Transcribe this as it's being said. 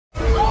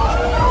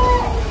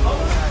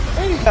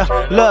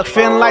Look,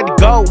 feeling like the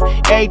GOAT.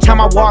 Every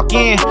time I walk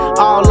in,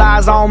 all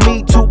eyes on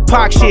me,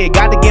 Tupac shit.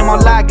 Got the game on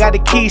lock, got the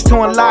keys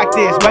to unlock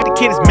this. Wait, the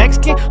kid is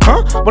Mexican?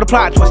 Huh? What a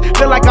plot twist.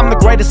 Feel like I'm the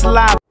greatest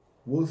alive.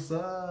 What's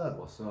up?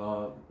 What's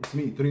up? It's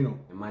me, Trino.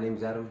 And my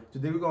name's Adam.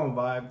 Today we're going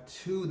vibe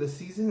to the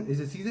season. Is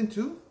it season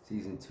 2?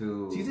 Season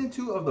 2. Season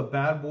 2 of the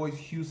Bad Boys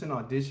Houston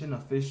audition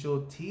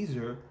official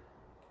teaser,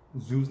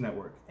 Zeus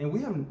Network. And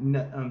we have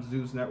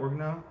Zeus Network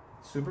now.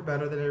 Super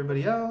better than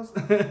everybody else.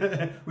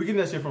 We get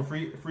that shit from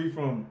free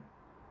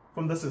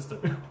from the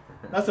system.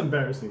 That's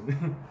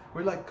embarrassing.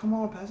 We're like, come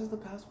on, pass us the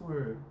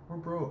password. We're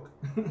broke.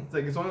 It's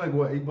like, it's only like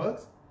what, $8?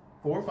 4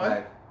 or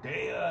 5?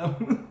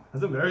 Damn.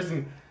 That's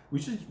embarrassing. We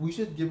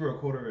should give her a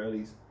quarter at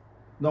least.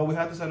 No, we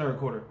have to send her a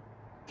quarter.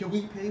 Can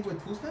we pay with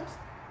food stamps?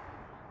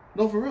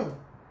 No, for real.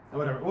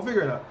 Whatever. We'll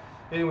figure it out.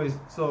 Anyways,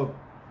 so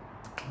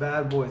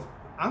Bad Boys.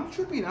 I'm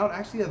tripping out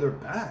actually that they're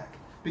back.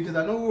 Because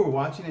I know we were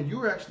watching it, you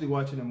were actually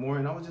watching it more,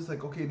 and I was just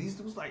like, okay, these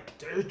dudes, like,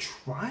 they're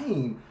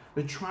trying.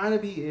 They're trying to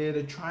be it.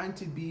 They're trying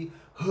to be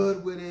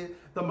hood with it.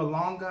 The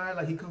Malone guy,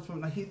 like, he comes from,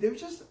 like, they're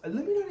just, let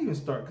me not even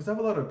start, because I have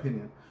a lot of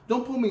opinion.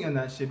 Don't put me in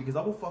that shit, because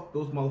I will fuck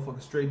those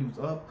motherfucking stray dudes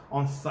up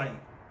on sight.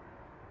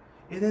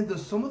 And then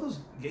some of those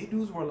gay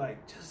dudes were,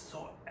 like, just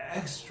so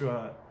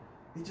extra.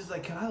 It's just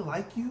like, can I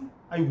like you?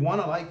 I want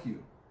to like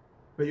you,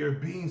 but you're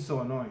being so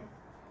annoying.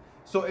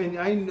 So, and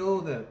I know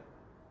that,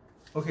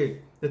 okay,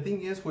 the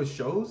thing is with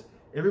shows,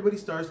 everybody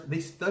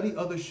they study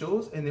other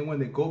shows, and then when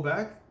they go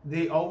back,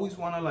 they always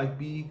want to like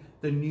be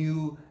the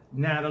new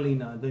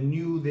Natalina, the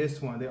new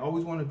this one. They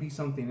always want to be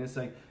something. It's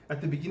like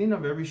at the beginning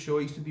of every show,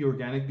 it used to be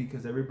organic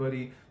because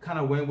everybody kind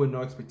of went with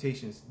no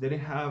expectations. They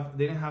didn't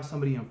have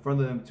somebody in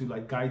front of them to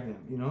like guide them,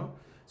 you know?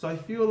 So I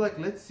feel like,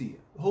 let's see.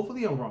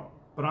 Hopefully I'm wrong,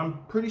 but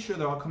I'm pretty sure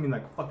they're all coming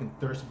like fucking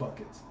thirst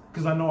buckets.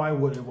 Because I know I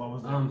would if I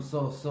was there.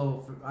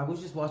 I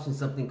was just watching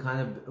something kind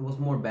of, it was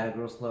more Bad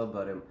Girls Club,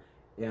 but it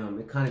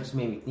kind of just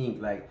made me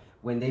think, like,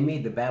 when they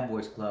made the Bad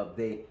Boys Club,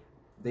 they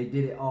did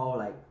it all,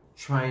 like,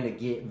 trying to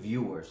get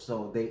viewers.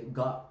 So they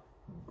got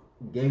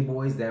gay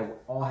boys that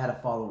all had a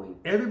following.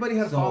 Everybody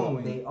had a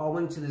following. They all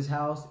went to this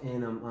house,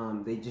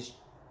 and they just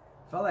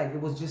felt like it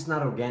was just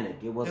not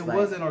organic. It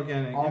wasn't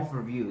organic. All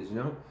for views, you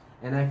know?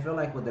 And I feel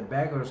like with the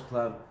Bad Girls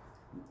Club,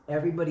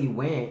 everybody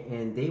went,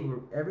 and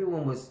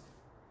everyone was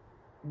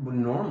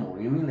normal.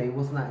 You know what I mean? It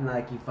was not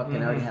like you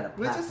fucking already had a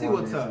platform. Let's just see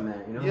what's up.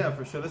 That, you know? Yeah,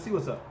 for sure. Let's see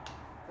what's up.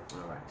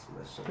 Alright, so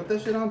let's show Put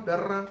that shit on,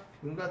 perra.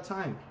 We don't got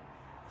time.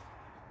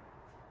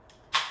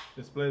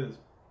 Let's play this.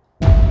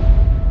 This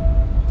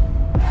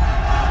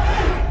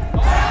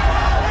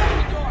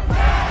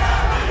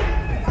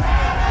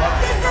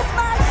is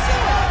my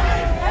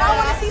shit! And I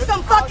want to see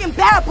some fucking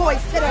bad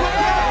boys today.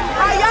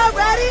 Are y'all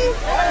ready?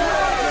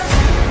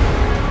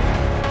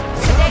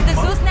 Today, the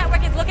Zeus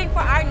Network is looking for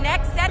our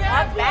next set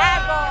of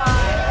bad boys.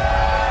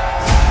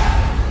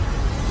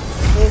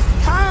 It's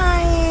time.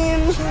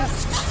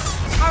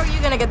 How are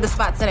you gonna get the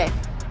spot today?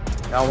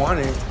 I want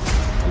it.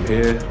 I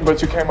did.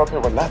 But you came up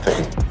here with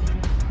nothing.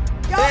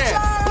 Go,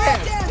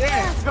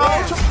 dance.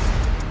 Oh,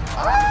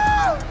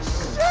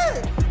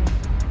 shit.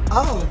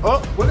 Oh,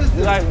 what is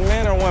this? Like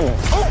men or women?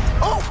 Oh.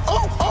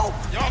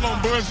 Y'all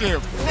on bullshit.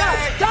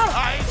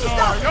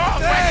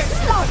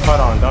 Hold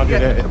on, don't do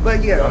that.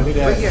 But yeah, Don't do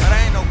that. But yeah. But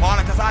I ain't no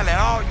baller because I let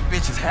all you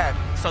bitches have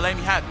it. So let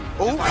me have it.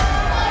 Ooh.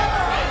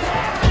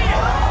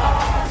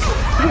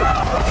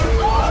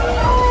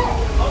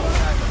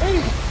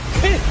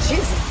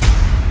 Jesus.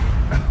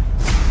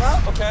 Well,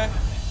 Okay.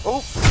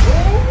 oh.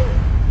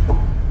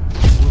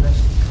 that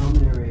shit's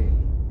coming already.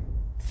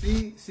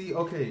 See,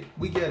 okay,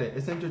 we get it.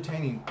 It's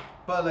entertaining.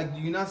 But, like,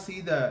 do you not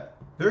see that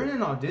they're in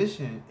an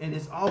audition and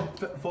it's all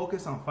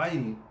focused on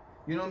fighting?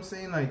 You know what I'm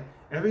saying? Like,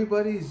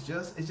 everybody's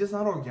it's just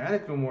not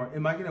organic no more.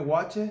 Am I going to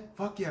watch it?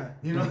 Fuck yeah.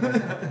 You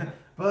know?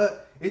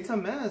 But it's a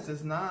mess.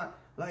 It's not,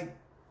 like,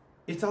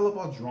 it's all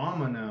about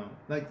drama now.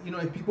 Like, you know,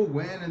 if people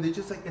win and they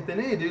just, like, at the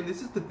end of the day,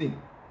 this is the thing.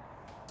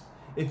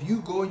 If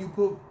you go and you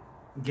put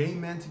gay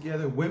men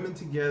together, women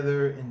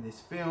together in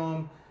this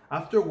film,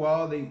 after a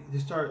while they're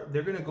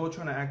gonna go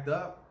trying to act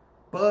up,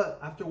 but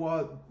after a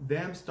while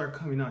them start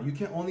coming out. You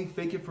can only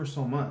fake it for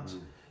so much,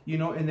 you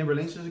know. And then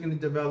relationships are gonna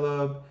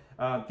develop.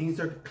 Things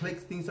are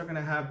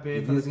gonna happen. You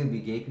think there's gonna be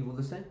gay people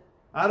listening?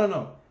 I don't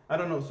know.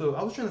 So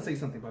I was trying to say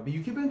something, but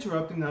you keep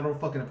interrupting and I don't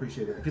fucking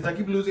appreciate it because I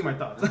keep losing my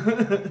thoughts.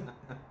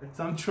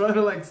 So I'm trying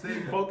to like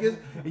stay focused,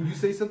 and you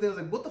say something, I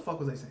was like, what the fuck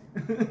was I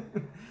saying?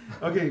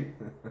 Okay.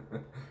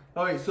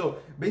 Alright, so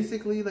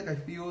basically, like, I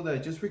feel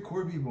that just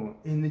record people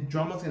and the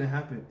drama's gonna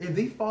happen. If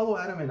they follow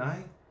Adam and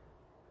I,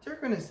 they're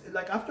gonna,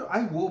 like, after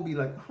I will be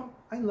like, oh,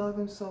 I love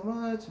him so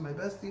much, my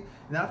bestie.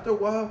 And after a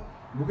while,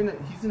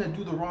 he's gonna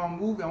do the wrong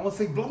move and I want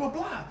to say blah blah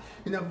blah.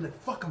 And I'll be like,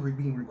 fuck, I'm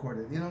being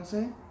recorded. You know what I'm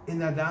saying?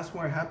 And that's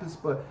where it happens.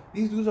 But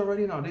these dudes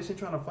already in audition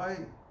trying to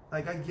fight.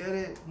 Like, I get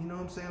it. You know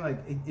what I'm saying? Like,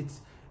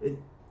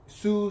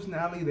 Zeus,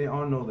 Natalie, they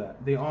all know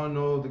that. They all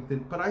know.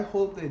 But I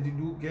hope that you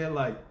do get,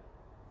 like,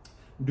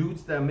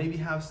 dudes that maybe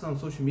have some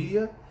social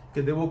media,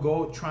 because they will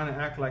go trying to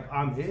act like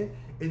I'm it,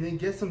 and then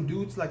get some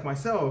dudes like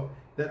myself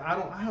that I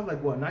have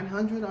like what,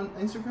 900 on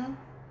Instagram.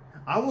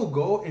 I will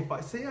go if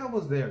I say I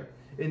was there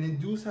and then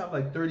dudes have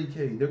like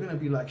 30K. They're gonna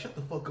be like, shut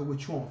the fuck up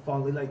with you on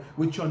follow, like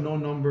with your no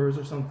numbers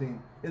or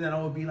something. And then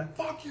I would be like,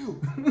 fuck you.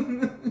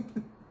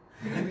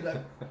 And be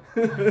like,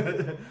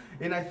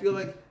 and I feel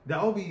like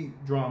that will be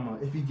drama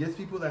if he gets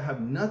people that have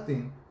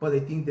nothing but they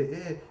think they're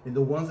it, and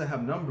the ones that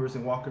have numbers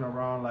and walking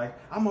around like,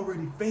 I'm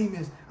already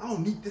famous, I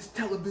don't need this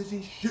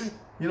television shit.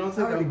 You know what I'm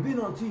saying? I've already been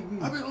on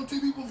TV. I've been on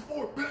TV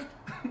before, bitch.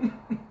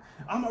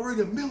 I'm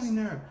already a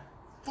millionaire.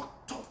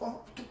 Fuck,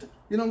 talk.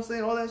 You know what I'm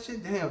saying? All that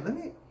shit. Damn,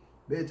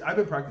 bitch, I've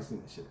been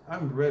practicing this shit.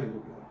 I'm ready to be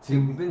on TV. See,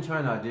 we've been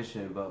trying to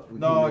audition, but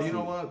no, you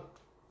know what?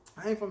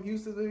 I ain't from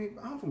Houston, baby.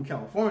 I'm from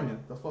California.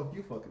 The fuck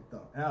you fucking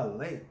thought?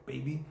 LA,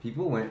 baby.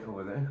 People went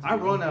over there. I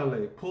run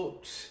LA.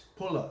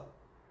 Pull up.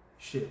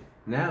 Shit.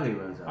 Natalie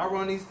runs out. I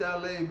run East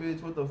LA,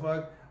 bitch. What the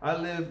fuck? I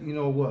live, you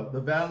know what? The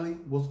Valley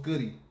was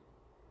goody.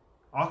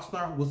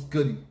 Oxnard was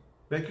goody.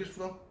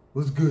 Bakersfield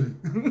was goody.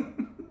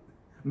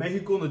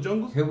 Mexico in the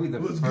jungles He'll be the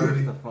was first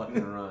goody. to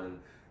fucking run.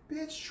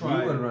 Bitch,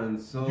 try. You would run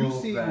so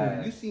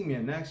fast. You see me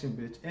in action,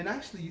 bitch. And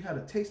actually, you had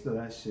a taste of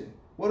that shit.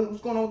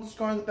 What's going on with the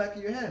scar in the back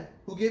of your head?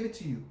 Who gave it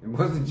to you? It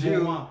wasn't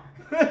you. Mom.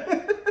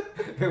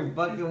 It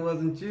fucking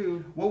wasn't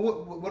you.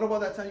 What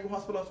about that time you were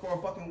hospitalized for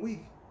a fucking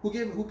week? Who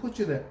gave it? Who put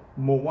you there?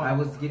 Moa. I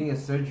was getting a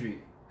surgery.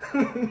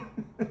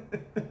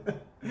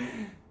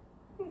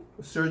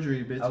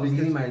 Surgery, bitch. I was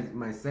getting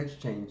my sex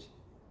change.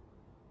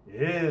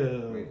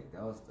 Yeah. Wait,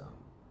 that was dumb.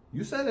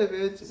 You said it,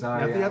 bitch.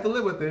 Sorry. You have to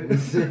live with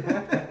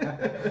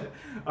it.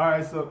 All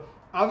right, so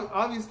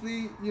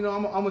obviously, you know,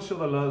 I'm gonna show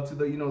the love to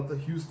the, you know, the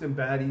Houston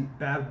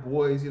bad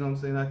boys. You know what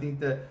I'm saying? I think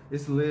that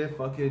it's lit.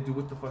 Fuck it, do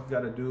what the fuck you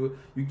gotta do.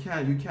 You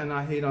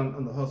cannot hate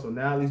on the hustle.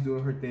 Natalie's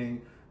doing her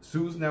thing.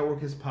 Zeus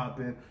Network is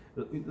popping.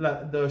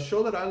 The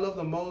show that I love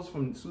the most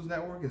from Zeus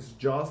Network is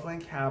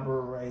Jocelyn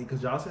Cabaret,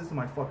 because Jocelyn is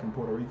my fucking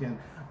Puerto Rican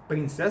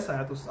princesa,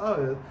 ya tú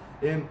sabes,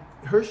 and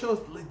her show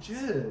is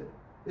legit.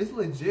 It's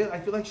legit. I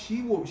feel like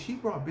she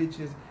brought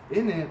bitches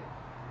in it,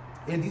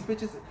 and these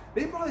bitches,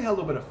 they probably had a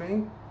little bit of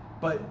fame,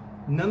 but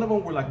none of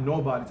them were like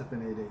nobodies at the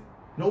end of the day.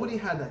 Nobody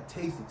had that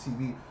taste of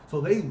TV,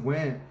 so they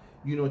went,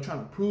 you know, trying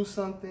to prove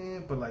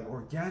something, but like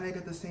organic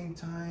at the same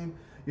time.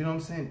 You know what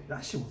I'm saying?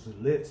 That shit was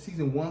lit.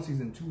 Season 1,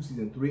 season 2,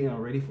 season 3, and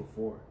I'm ready for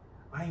 4.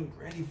 I ain't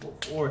ready for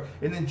 4.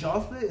 And then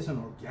Jocelyn is an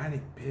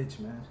organic bitch,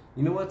 man.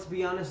 You know what? To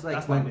be honest,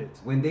 like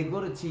when they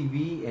go to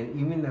TV, and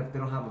even if they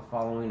don't have a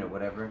following or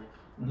whatever,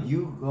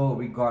 you go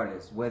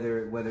regardless.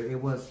 Whether it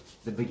was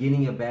the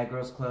beginning of Bad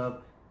Girls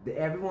Club,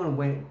 everyone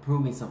went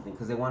proving something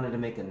because they wanted to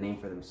make a name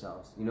for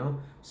themselves. You know,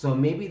 so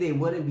maybe they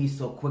wouldn't be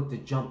so quick to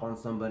jump on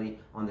somebody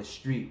on the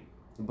street,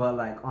 but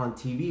like on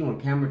TV when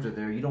cameras are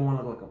there, you don't want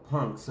to look like a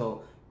punk.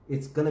 So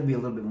it's gonna be a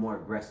little bit more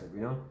aggressive.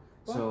 You know.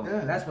 So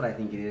yeah. That's what I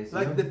think it is.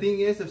 Like the thing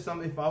is, if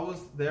I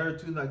was there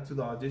to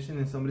the audition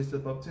and somebody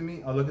stepped up to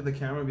me, I'll look at the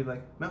camera and be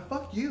like, man,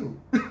 fuck you.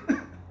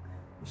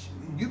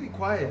 You be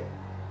quiet.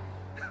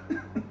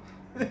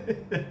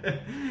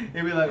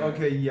 And be like,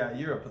 okay, yeah,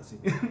 you're a pussy.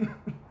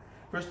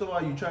 First of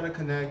all, you try to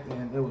connect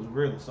and it was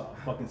real soft,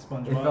 fucking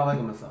SpongeBob. It felt like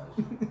a massage.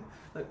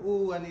 Like,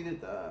 ooh, I needed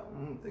that.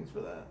 Thanks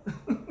for that.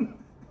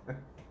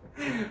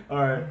 All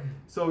right,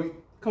 so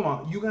come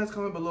on, you guys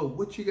comment below.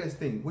 What you guys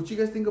think? What you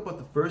guys think about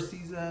the first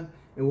season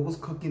and what was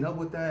cooking up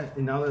with that?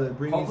 And now that they're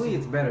bringing, hopefully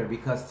it's better,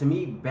 because to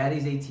me,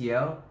 Baddies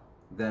ATL,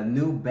 the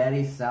new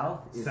Baddies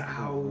South, is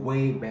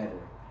way better.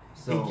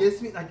 So it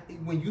gets me like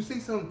when you say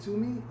something to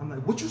me, I'm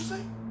like, what you say?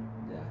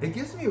 Yeah. It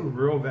gives me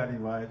real baddie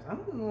vibes. I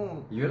don't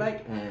know. You're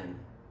like Anne.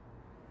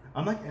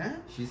 I'm like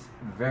Anne? She's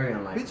very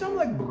unlikely. Bitch, I'm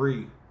like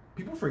Brie.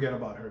 People forget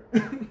about her.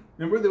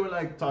 Remember they were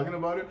like talking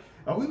about her?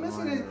 Are we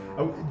missing it?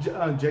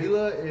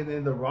 Jayla and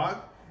then The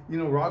Rock. You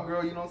know, Rock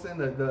Girl, you know what I'm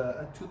saying?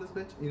 The toothless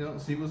bitch, you know?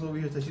 She was over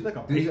here. So she's like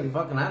a Dude, baby.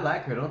 fucking, I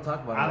like her. Don't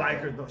talk about her. I like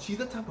her though. She's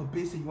the type of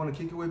bitch that you want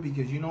to kick it with,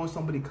 because you know if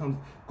somebody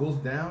goes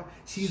down,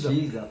 she's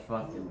a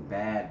fucking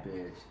bad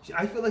bitch.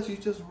 I feel like she's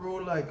just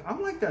real like,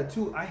 I'm like that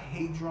too. I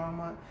hate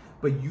drama,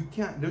 but you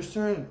can't. There's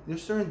certain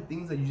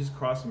things that you just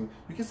cross me.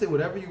 You can say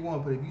whatever you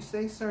want, but if you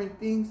say certain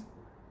things,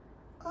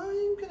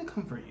 I'm gonna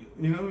come for you.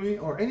 You know what I mean?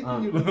 Or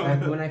anything you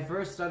love. When I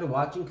first started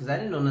watching, because I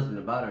didn't know nothing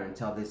about her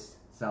until this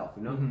self,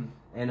 you know,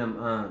 and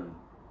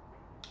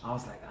I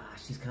was like,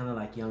 she's kind of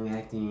like young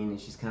acting, and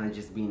she's kind of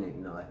just being,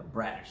 you know, like a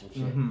brat or some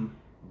shit.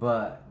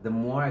 But the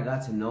more I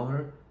got to know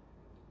her,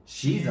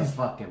 she's a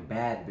fucking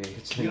bad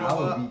bitch. You know I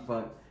what? would be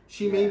fucked.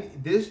 She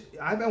made this.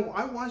 I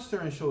watched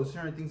her in shows,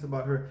 certain things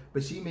about her,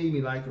 but she made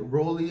me like her.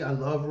 Rolly, I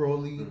love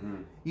Rolly.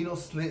 You know,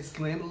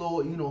 slim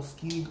little, you know,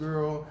 skinny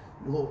girl.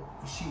 Little.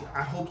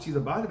 I hope she's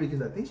about it,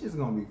 because I think she's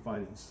gonna be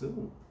fighting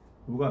soon.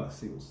 We're gonna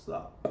see what's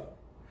up.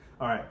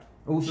 All right.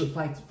 Oh, she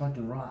fights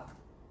fucking Rock.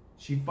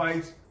 She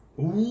fights.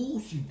 Ooh,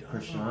 she does.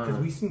 Krishan.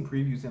 Because we've seen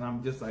previews, and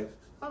I'm just like,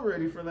 I'm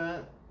ready for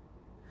that.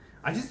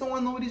 I just don't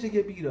want nobody to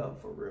get beat up,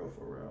 for real.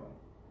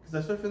 Because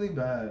I start feeling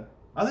bad.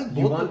 I think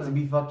You both want of to them.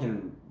 be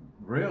fucking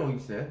real, you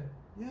said.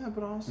 Yeah,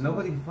 but also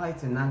Nobody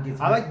fights and not gets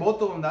I like both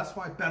of them. That's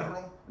why,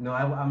 perro. No,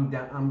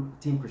 I'm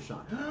Team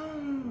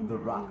Krishan. The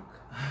Rock.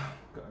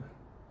 God.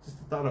 Just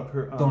the thought of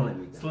her Don't let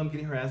me down. Slim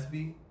getting her ass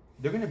beat.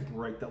 They're gonna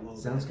break that little.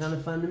 Sounds kind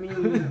of fun to me.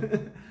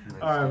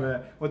 All right,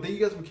 man. Well, thank you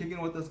guys for kicking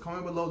it with us.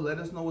 Comment below. Let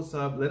us know what's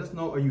up. Let us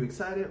know, are you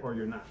excited or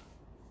you're not?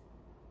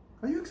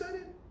 Are you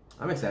excited?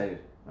 I'm excited.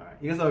 All right.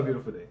 You guys have a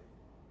beautiful day.